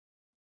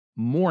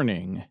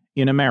Mourning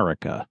in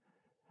America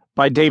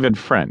by David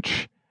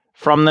French,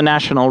 from the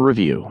National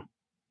Review.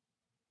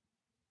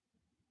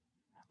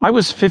 I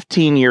was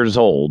 15 years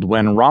old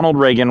when Ronald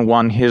Reagan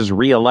won his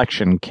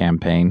re-election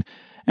campaign,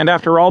 and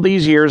after all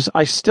these years,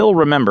 I still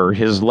remember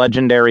his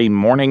legendary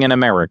Mourning in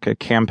America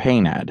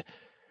campaign ad.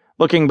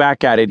 Looking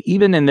back at it,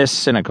 even in this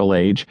cynical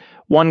age,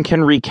 one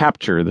can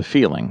recapture the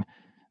feeling.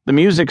 The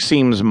music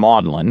seems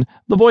maudlin,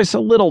 the voice a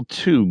little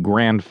too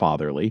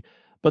grandfatherly,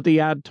 but the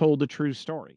ad told a true story.